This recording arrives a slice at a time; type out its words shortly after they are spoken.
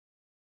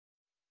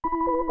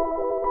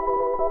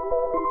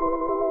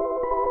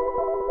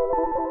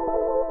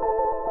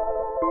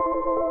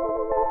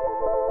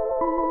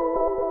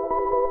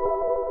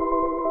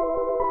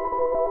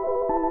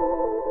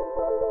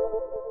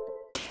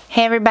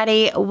Hey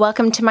everybody,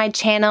 welcome to my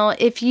channel.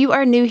 If you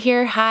are new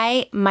here,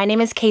 hi, my name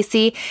is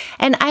Casey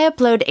and I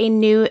upload a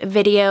new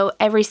video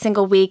every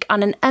single week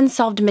on an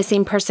unsolved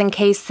missing person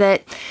case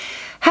that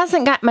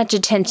hasn't got much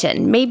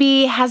attention,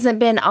 maybe hasn't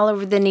been all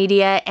over the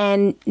media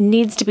and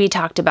needs to be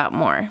talked about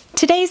more.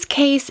 Today's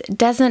case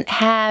doesn't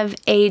have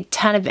a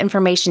ton of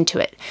information to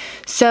it,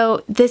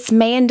 so this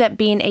may end up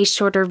being a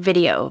shorter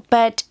video,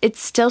 but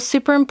it's still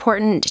super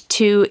important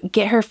to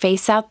get her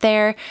face out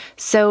there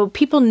so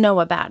people know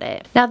about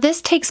it. Now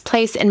this takes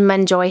place in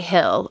Munjoy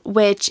Hill,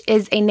 which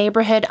is a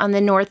neighborhood on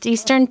the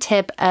northeastern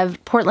tip of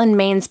Portland,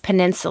 Maine's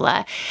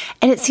peninsula,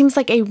 and it seems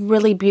like a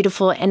really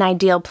beautiful and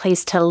ideal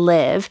place to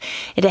live.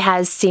 It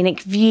has scenic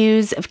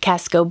views of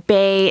Casco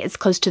Bay, it's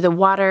close to the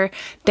water,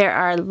 there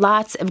are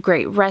lots of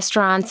great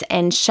restaurants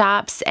and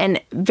shops, and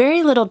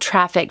very little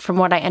traffic from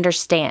what I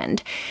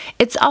understand.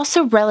 It's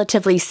also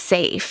relatively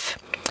safe,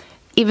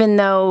 even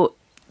though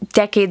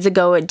decades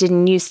ago it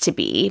didn't used to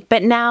be,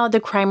 but now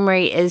the crime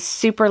rate is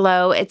super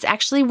low. It's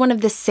actually one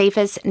of the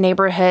safest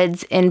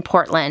neighborhoods in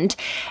Portland,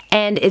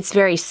 and it's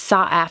very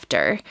sought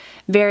after,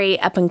 very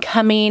up and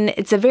coming.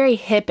 It's a very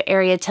hip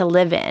area to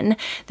live in.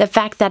 The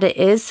fact that it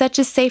is such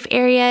a safe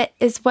area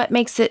is what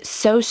makes it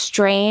so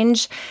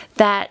strange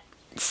that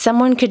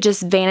someone could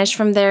just vanish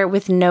from there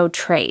with no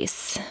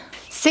trace.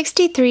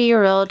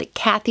 63-year-old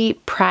Cathy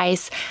Pride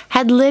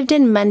had lived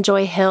in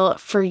Munjoy Hill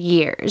for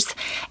years,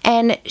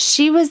 and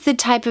she was the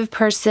type of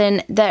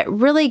person that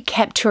really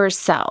kept to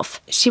herself.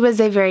 She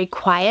was a very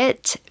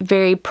quiet,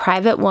 very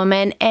private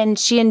woman, and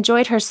she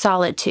enjoyed her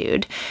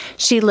solitude.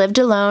 She lived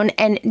alone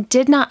and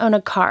did not own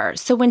a car,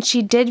 so when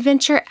she did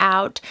venture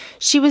out,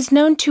 she was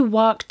known to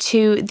walk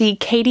to the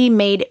Cathy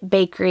Made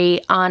Bakery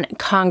on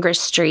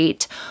Congress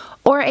Street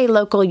or a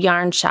local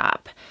yarn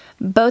shop.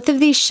 Both of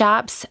these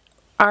shops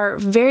are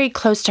very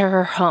close to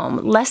her home,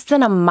 less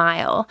than a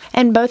mile.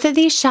 And both of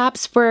these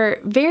shops were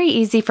very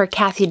easy for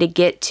Cathy to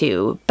get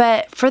to,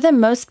 but for the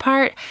most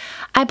part,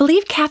 I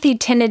believe Cathy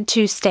tended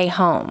to stay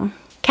home.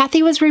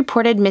 Cathy was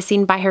reported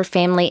missing by her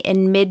family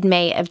in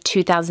mid-May of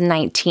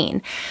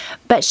 2019,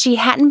 but she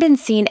hadn't been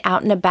seen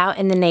out and about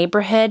in the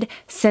neighborhood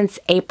since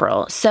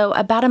April, so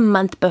about a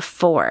month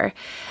before.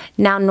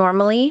 Now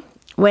normally,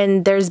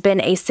 when there's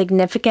been a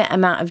significant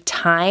amount of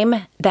time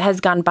that has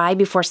gone by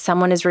before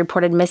someone is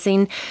reported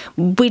missing,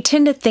 we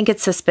tend to think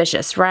it's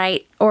suspicious,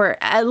 right? Or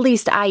at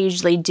least I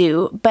usually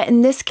do. But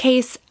in this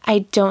case,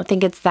 I don't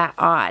think it's that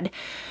odd.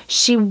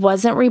 She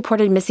wasn't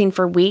reported missing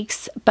for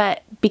weeks,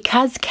 but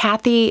because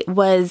Cathy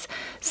was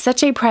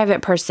such a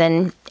private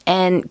person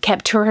and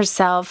kept to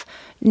herself,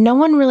 no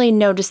one really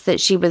noticed that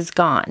she was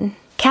gone.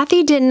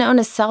 Cathy didn't own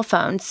a cell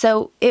phone,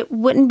 so it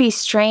wouldn't be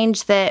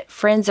strange that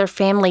friends or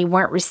family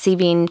weren't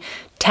receiving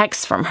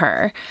texts from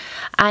her.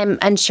 I'm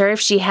unsure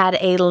if she had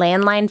a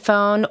landline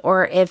phone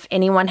or if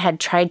anyone had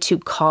tried to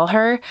call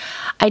her.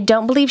 I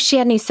don't believe she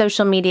had any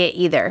social media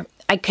either.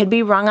 I could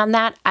be wrong on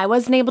that. I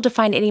wasn't able to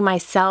find any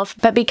myself,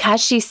 but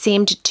because she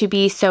seemed to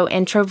be so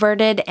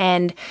introverted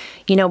and,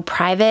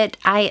 private,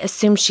 I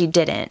assumed she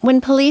didn't.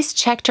 When police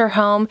checked her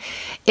home,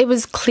 it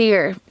was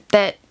clear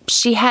that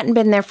she hadn't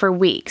been there for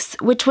weeks,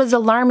 which was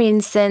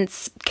alarming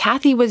since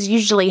Cathy was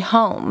usually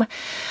home.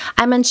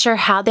 I'm unsure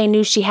how they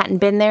knew she hadn't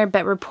been there,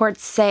 but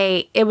reports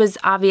say it was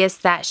obvious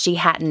that she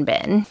hadn't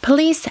been.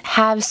 Police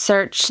have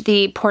searched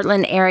the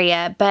Portland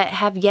area, but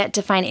have yet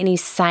to find any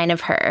sign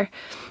of her.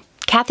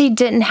 Cathy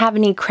didn't have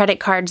any credit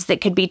cards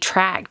that could be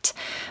tracked,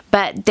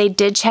 but they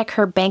did check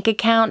her bank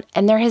account,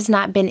 and there has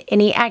not been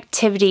any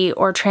activity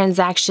or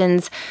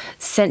transactions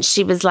since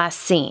she was last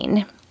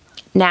seen.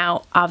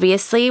 Now,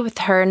 obviously, with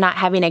her not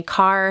having a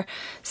car,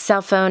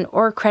 cell phone,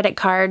 or credit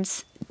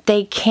cards,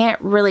 they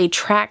can't really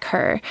track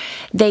her.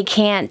 They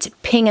can't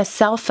ping a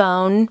cell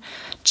phone,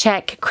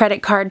 check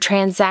credit card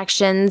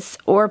transactions,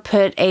 or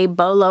put a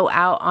bolo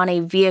out on a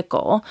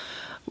vehicle.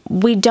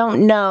 We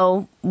don't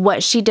know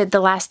what she did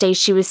the last day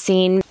she was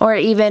seen, or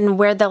even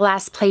where the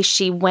last place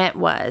she went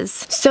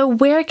was. So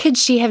where could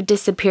she have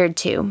disappeared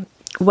to?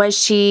 Was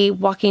she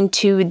walking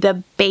to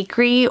the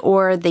bakery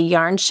or the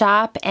yarn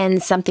shop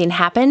and something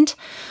happened?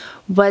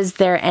 Was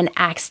there an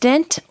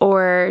accident,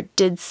 or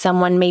did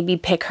someone maybe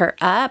pick her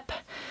up?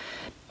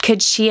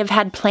 Could she have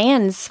had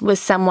plans with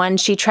someone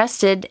she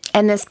trusted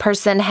and this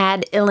person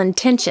had ill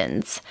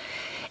intentions?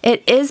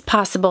 It is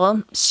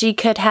possible she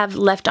could have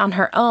left on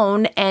her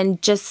own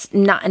and just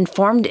not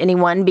informed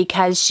anyone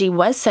because she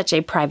was such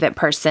a private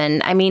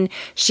person. I mean,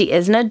 she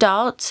is an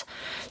adult.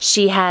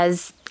 She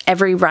has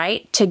every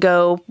right to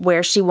go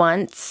where she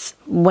wants,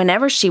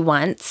 whenever she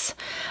wants,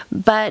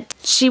 but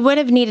she would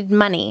have needed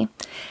money.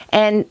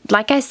 And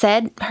like I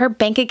said, her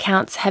bank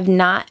accounts have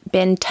not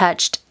been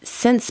touched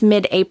since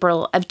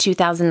mid-April of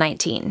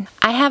 2019.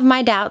 I have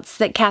my doubts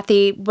that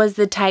Cathy was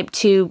the type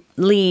to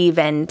leave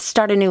and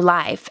start a new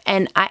life,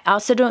 and I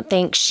also don't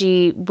think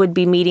she would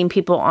be meeting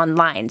people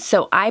online.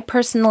 So I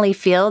personally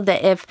feel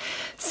that if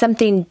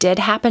something did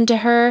happen to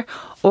her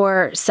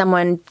or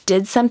someone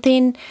did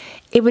something,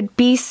 it would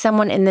be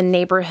someone in the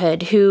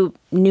neighborhood who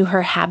knew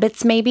her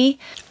habits maybe,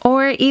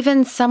 or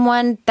even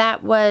someone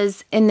that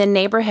was in the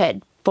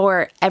neighborhood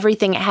for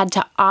everything it had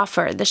to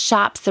offer, the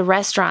shops, the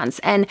restaurants.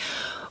 And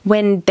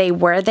when they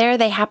were there,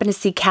 they happened to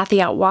see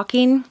Cathy out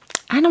walking.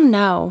 I don't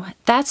know.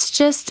 That's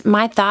just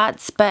my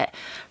thoughts, but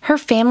her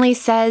family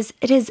says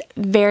it is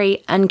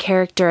very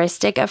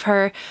uncharacteristic of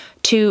her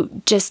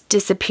to just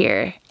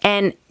disappear,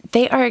 and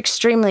they are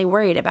extremely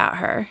worried about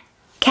her.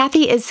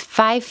 Cathy is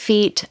 5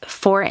 feet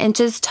 4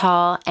 inches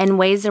tall and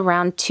weighs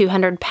around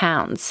 200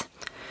 pounds.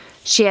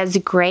 She has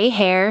gray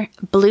hair,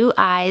 blue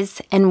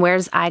eyes, and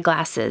wears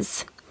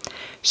eyeglasses.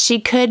 She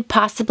could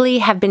possibly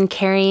have been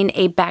carrying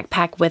a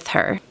backpack with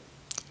her.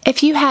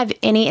 If you have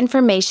any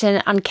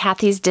information on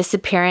Cathy's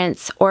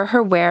disappearance or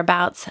her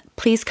whereabouts,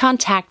 please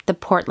contact the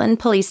Portland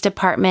Police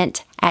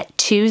Department at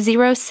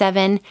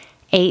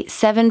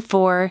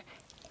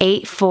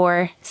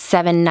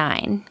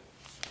 207-874-8479.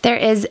 There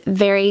is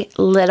very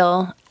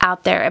little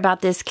out there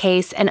about this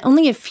case and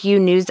only a few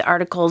news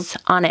articles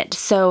on it,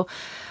 so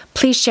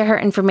please share her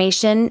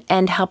information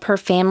and help her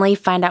family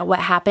find out what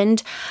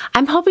happened.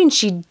 I'm hoping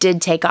she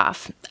did take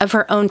off of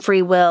her own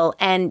free will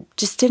and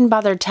just didn't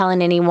bother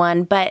telling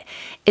anyone, but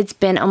it's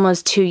been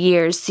almost 2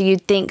 years, so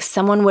you'd think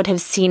someone would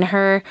have seen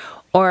her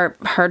or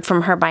heard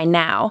from her by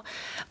now.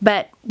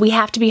 But we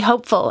have to be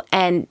hopeful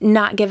and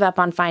not give up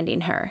on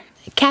finding her.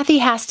 Cathy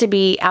has to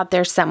be out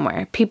there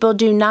somewhere. People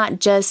do not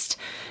just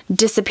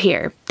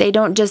disappear. They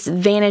don't just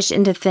vanish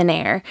into thin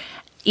air,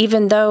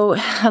 even though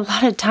a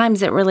lot of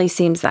times it really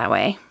seems that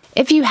way.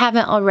 If you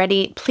haven't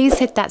already, please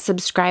hit that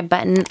subscribe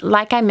button.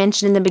 Like I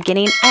mentioned in the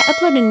beginning, I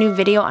upload a new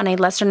video on a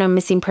lesser known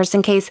missing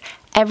person case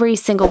every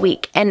single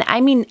week, and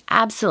I mean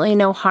absolutely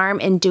no harm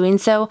in doing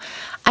so.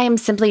 I am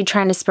simply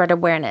trying to spread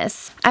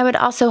awareness. I would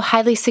also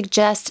highly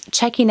suggest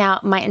checking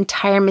out my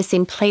entire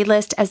missing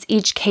playlist, as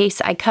each case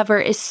I cover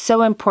is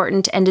so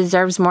important and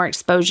deserves more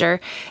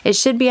exposure. It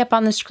should be up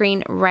on the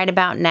screen right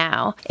about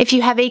now. If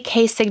you have a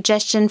case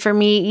suggestion for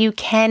me, you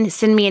can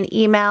send me an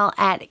email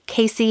at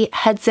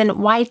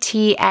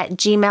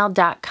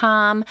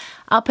caseyhudsonyt@gmail.com.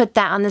 I'll put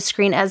that on the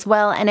screen as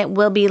well, and it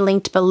will be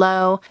linked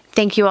below.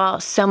 Thank you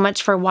all so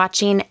much for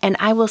watching, and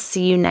I will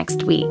see you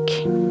next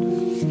week.